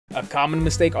A common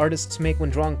mistake artists make when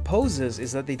drawing poses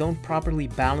is that they don't properly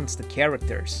balance the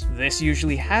characters. This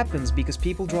usually happens because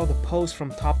people draw the pose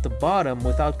from top to bottom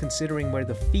without considering where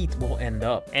the feet will end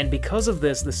up. And because of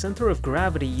this, the center of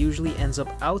gravity usually ends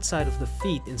up outside of the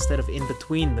feet instead of in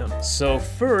between them. So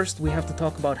first, we have to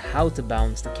talk about how to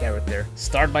balance the character.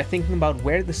 Start by thinking about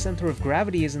where the center of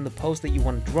gravity is in the pose that you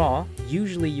want to draw.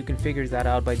 Usually you can figure that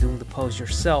out by doing the pose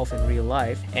yourself in real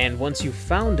life. And once you've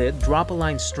found it, drop a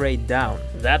line straight down.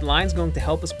 That line's going to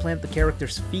help us plant the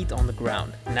character's feet on the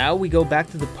ground. Now we go back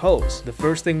to the pose. The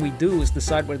first thing we do is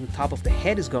decide where the top of the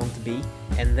head is going to be,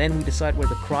 and then we decide where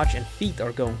the crotch and feet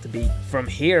are going to be. From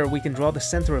here, we can draw the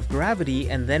center of gravity,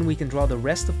 and then we can draw the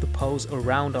rest of the pose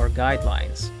around our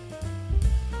guidelines.